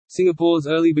Singapore's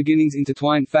early beginnings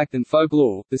intertwine fact and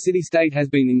folklore. The city-state has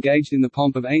been engaged in the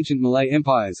pomp of ancient Malay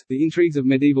empires, the intrigues of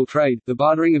medieval trade, the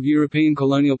bartering of European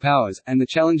colonial powers, and the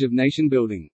challenge of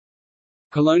nation-building.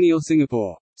 Colonial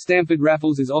Singapore. Stamford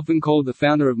Raffles is often called the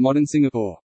founder of modern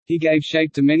Singapore. He gave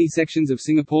shape to many sections of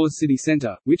Singapore's city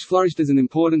centre, which flourished as an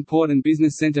important port and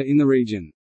business centre in the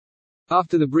region.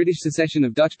 After the British cessation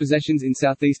of Dutch possessions in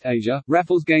Southeast Asia,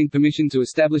 Raffles gained permission to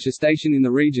establish a station in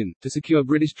the region, to secure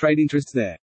British trade interests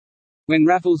there. When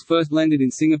Raffles first landed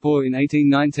in Singapore in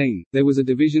 1819, there was a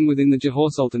division within the Johor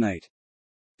Sultanate.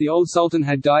 The old sultan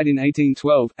had died in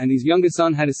 1812, and his younger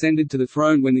son had ascended to the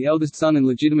throne when the eldest son and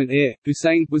legitimate heir,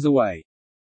 Hussein, was away.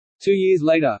 2 years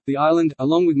later, the island,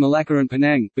 along with Malacca and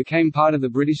Penang, became part of the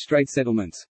British Straits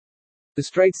Settlements. The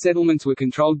Straits Settlements were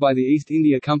controlled by the East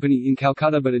India Company in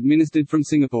Calcutta but administered from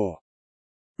Singapore.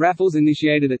 Raffles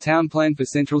initiated a town plan for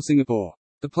central Singapore.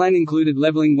 The plan included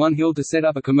levelling one hill to set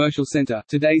up a commercial centre,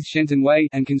 today's Shenton Way,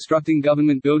 and constructing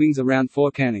government buildings around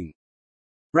Fort Canning.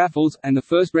 Raffles, and the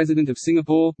first resident of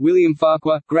Singapore, William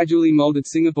Farquhar, gradually moulded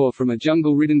Singapore from a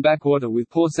jungle-ridden backwater with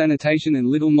poor sanitation and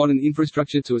little modern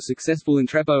infrastructure to a successful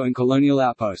entrepot and colonial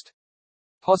outpost.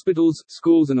 Hospitals,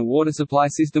 schools and a water supply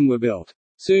system were built.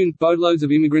 Soon, boatloads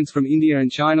of immigrants from India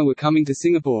and China were coming to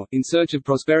Singapore, in search of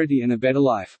prosperity and a better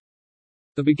life.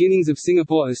 The beginnings of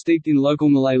Singapore are steeped in local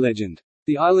Malay legend.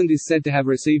 The island is said to have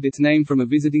received its name from a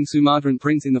visiting Sumatran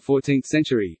prince in the 14th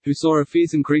century, who saw a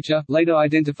fearsome creature, later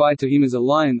identified to him as a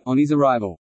lion, on his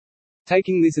arrival.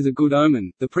 Taking this as a good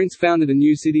omen, the prince founded a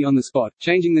new city on the spot,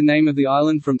 changing the name of the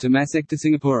island from Temasek to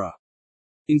Singapura.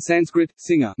 In Sanskrit,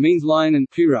 Singa means lion and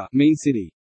Pura means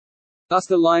city. Thus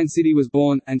the Lion City was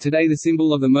born, and today the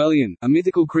symbol of the Merlion, a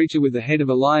mythical creature with the head of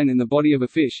a lion and the body of a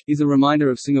fish, is a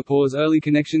reminder of Singapore's early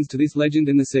connections to this legend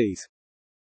and the seas.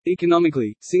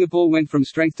 Economically, Singapore went from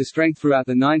strength to strength throughout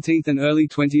the 19th and early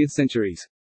 20th centuries.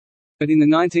 But in the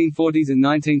 1940s and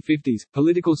 1950s,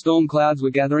 political storm clouds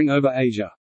were gathering over Asia.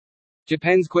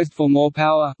 Japan's quest for more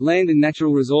power, land and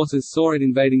natural resources saw it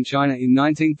invading China in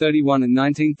 1931 and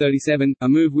 1937, a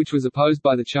move which was opposed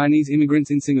by the Chinese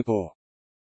immigrants in Singapore.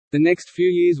 The next few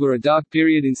years were a dark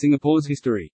period in Singapore's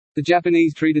history. The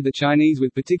Japanese treated the Chinese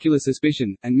with particular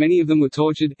suspicion, and many of them were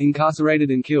tortured, incarcerated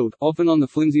and killed, often on the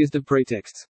flimsiest of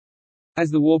pretexts. As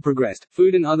the war progressed,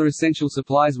 food and other essential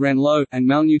supplies ran low, and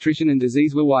malnutrition and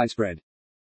disease were widespread.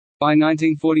 By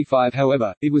 1945,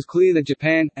 however, it was clear that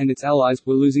Japan, and its allies,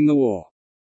 were losing the war.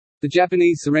 The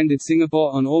Japanese surrendered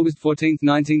Singapore on August 14,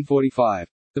 1945.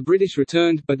 The British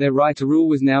returned, but their right to rule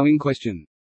was now in question.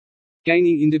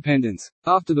 Gaining independence.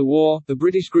 After the war, the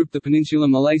British grouped the Peninsular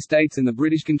Malay states and the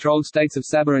British-controlled states of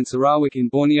Sabah and Sarawak in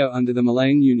Borneo under the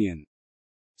Malayan Union.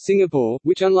 Singapore,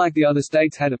 which unlike the other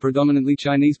states had a predominantly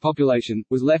Chinese population,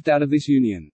 was left out of this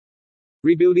union.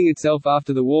 Rebuilding itself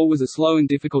after the war was a slow and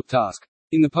difficult task.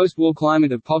 In the post-war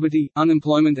climate of poverty,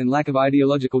 unemployment and lack of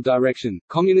ideological direction,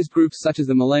 communist groups such as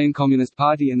the Malayan Communist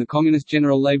Party and the Communist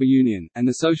General Labour Union, and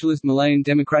the Socialist Malayan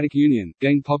Democratic Union,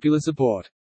 gained popular support.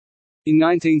 In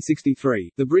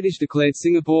 1963, the British declared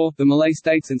Singapore, the Malay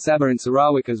states and Sabah and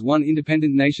Sarawak as one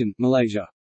independent nation, Malaysia.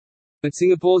 But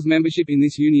Singapore's membership in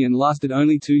this union lasted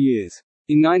only 2 years.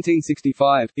 In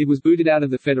 1965, it was booted out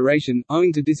of the federation,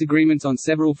 owing to disagreements on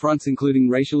several fronts including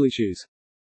racial issues.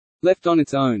 Left on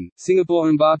its own, Singapore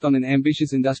embarked on an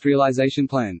ambitious industrialization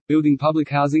plan, building public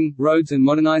housing, roads and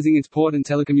modernizing its port and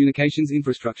telecommunications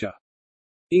infrastructure.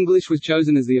 English was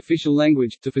chosen as the official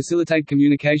language, to facilitate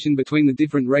communication between the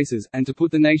different races, and to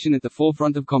put the nation at the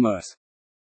forefront of commerce.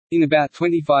 In about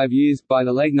 25 years, by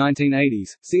the late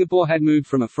 1980s, Singapore had moved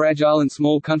from a fragile and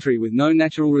small country with no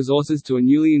natural resources to a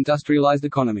newly industrialized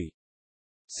economy.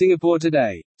 Singapore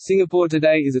today. Singapore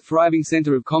today is a thriving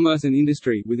center of commerce and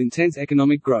industry, with intense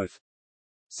economic growth.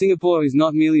 Singapore is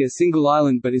not merely a single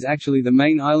island but is actually the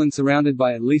main island surrounded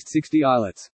by at least 60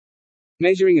 islets.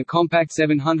 Measuring a compact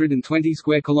 720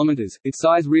 square kilometers, its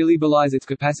size really belies its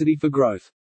capacity for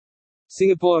growth.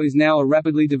 Singapore is now a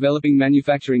rapidly developing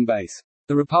manufacturing base.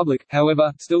 The Republic,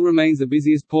 however, still remains the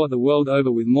busiest port the world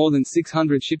over with more than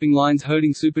 600 shipping lines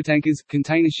herding supertankers,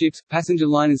 container ships, passenger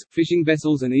liners, fishing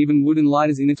vessels and even wooden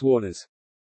lighters in its waters.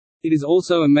 It is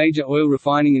also a major oil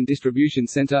refining and distribution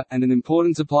center, and an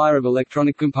important supplier of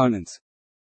electronic components.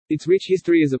 Its rich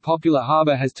history as a popular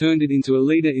harbour has turned it into a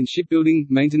leader in shipbuilding,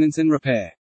 maintenance and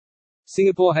repair.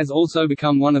 Singapore has also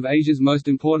become one of Asia's most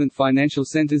important financial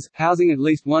centres, housing at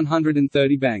least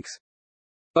 130 banks.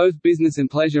 Both business and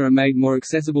pleasure are made more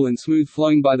accessible and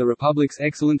smooth-flowing by the Republic's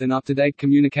excellent and up-to-date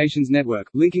communications network,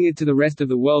 linking it to the rest of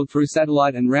the world through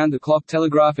satellite and round-the-clock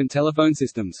telegraph and telephone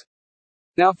systems.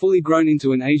 Now fully grown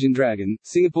into an Asian dragon,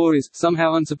 Singapore is,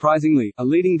 somehow unsurprisingly, a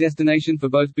leading destination for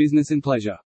both business and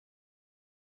pleasure.